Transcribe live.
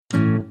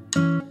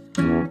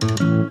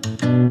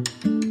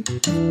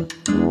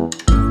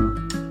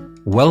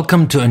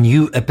Welcome to a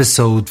new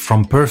episode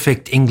from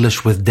Perfect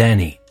English with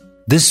Danny.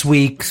 This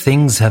week,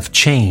 things have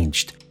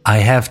changed. I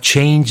have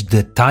changed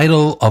the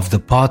title of the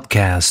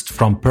podcast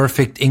from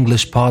Perfect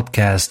English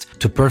Podcast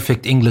to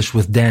Perfect English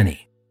with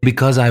Danny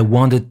because I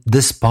wanted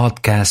this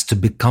podcast to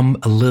become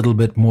a little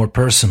bit more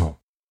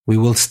personal. We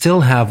will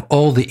still have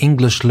all the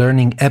English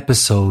learning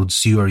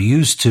episodes you are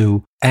used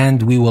to,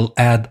 and we will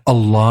add a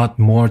lot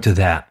more to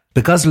that.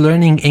 Because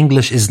learning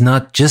English is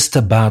not just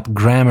about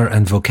grammar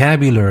and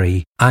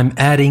vocabulary, I'm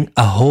adding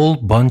a whole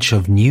bunch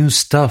of new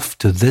stuff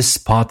to this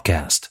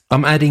podcast.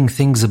 I'm adding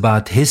things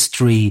about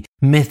history,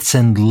 myths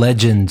and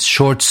legends,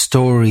 short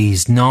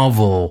stories,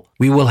 novel.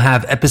 We will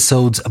have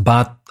episodes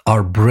about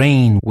our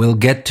brain. We'll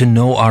get to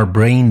know our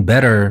brain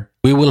better.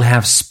 We will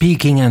have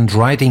speaking and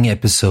writing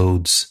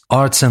episodes,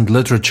 arts and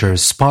literature,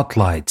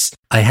 spotlights.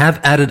 I have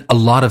added a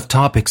lot of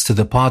topics to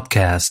the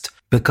podcast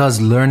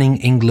because learning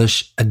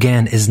English,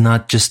 again, is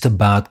not just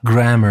about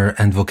grammar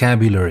and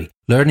vocabulary.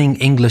 Learning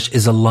English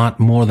is a lot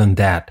more than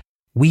that.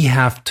 We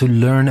have to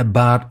learn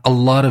about a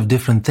lot of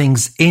different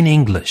things in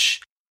English.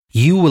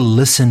 You will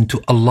listen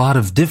to a lot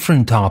of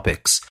different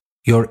topics.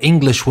 Your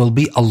English will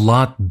be a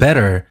lot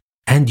better,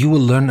 and you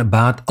will learn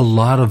about a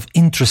lot of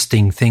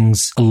interesting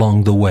things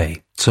along the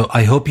way. So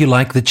I hope you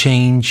like the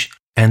change,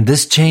 and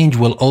this change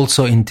will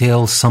also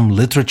entail some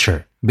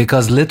literature.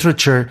 Because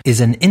literature is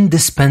an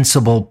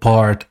indispensable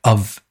part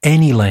of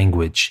any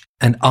language,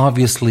 and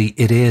obviously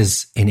it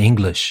is in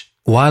English.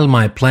 While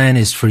my plan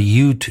is for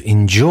you to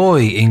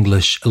enjoy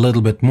English a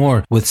little bit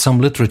more with some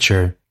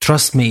literature,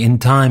 trust me, in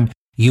time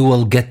you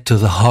will get to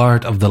the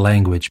heart of the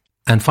language.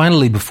 And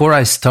finally, before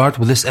I start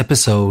with this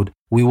episode,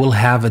 we will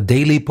have a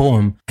daily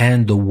poem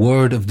and the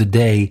word of the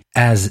day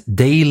as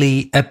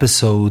daily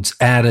episodes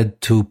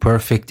added to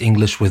Perfect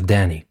English with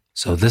Danny.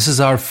 So this is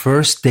our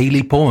first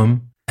daily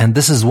poem. And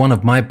this is one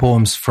of my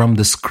poems from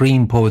the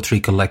Scream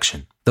Poetry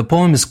Collection. The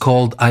poem is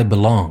called I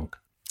Belong.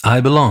 I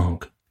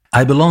belong.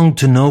 I belong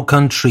to no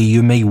country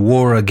you may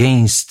war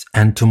against,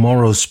 and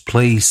tomorrow's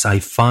place I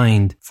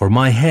find for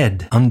my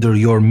head under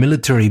your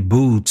military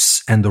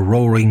boots and the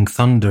roaring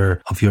thunder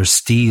of your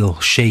steel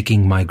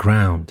shaking my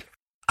ground.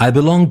 I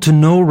belong to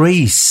no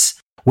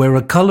race where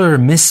a color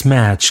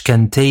mismatch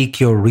can take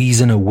your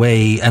reason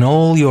away, and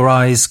all your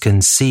eyes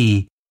can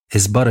see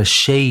is but a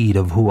shade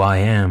of who I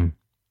am.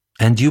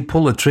 And you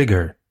pull a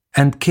trigger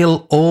and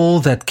kill all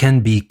that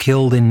can be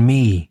killed in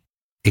me,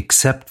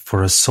 except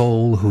for a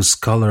soul whose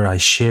color I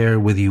share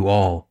with you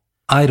all.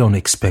 I don't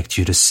expect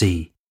you to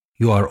see.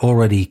 You are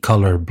already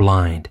color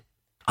blind.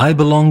 I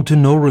belong to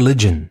no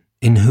religion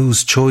in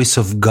whose choice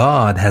of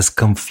God has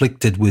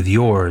conflicted with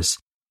yours.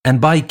 And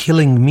by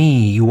killing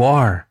me, you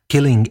are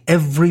killing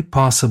every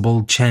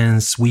possible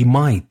chance we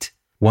might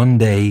one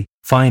day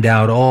find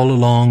out all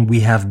along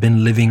we have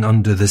been living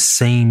under the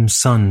same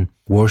sun,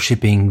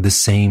 worshipping the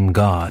same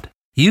God.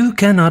 You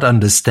cannot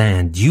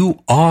understand.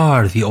 You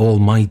are the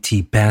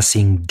Almighty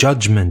passing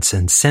judgments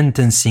and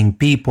sentencing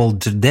people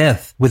to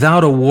death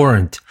without a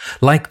warrant,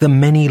 like the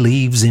many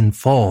leaves in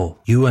fall.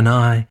 You and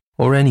I,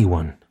 or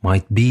anyone,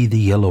 might be the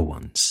yellow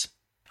ones.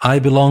 I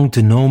belong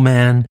to no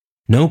man,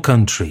 no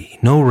country,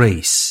 no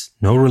race,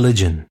 no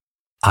religion.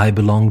 I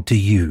belong to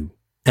you,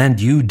 and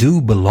you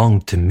do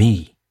belong to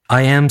me.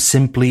 I am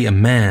simply a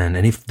man,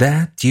 and if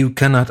that you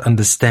cannot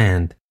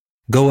understand,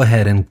 go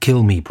ahead and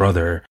kill me,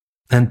 brother,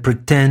 and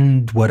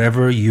pretend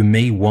whatever you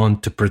may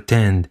want to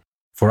pretend,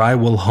 for I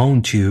will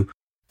haunt you,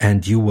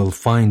 and you will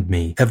find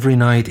me. Every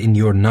night in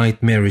your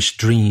nightmarish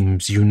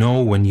dreams, you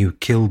know when you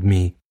killed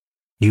me,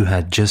 you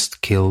had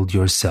just killed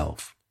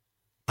yourself.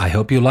 I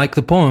hope you like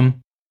the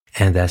poem,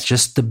 and that's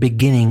just the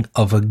beginning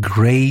of a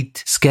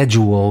great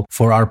schedule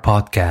for our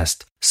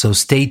podcast. So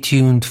stay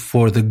tuned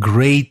for the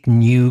great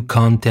new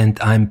content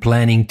I'm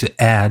planning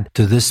to add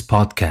to this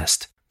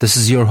podcast. This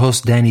is your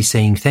host, Danny,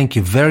 saying thank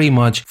you very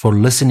much for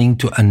listening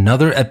to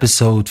another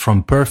episode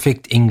from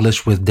Perfect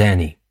English with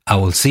Danny. I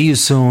will see you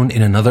soon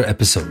in another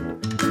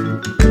episode.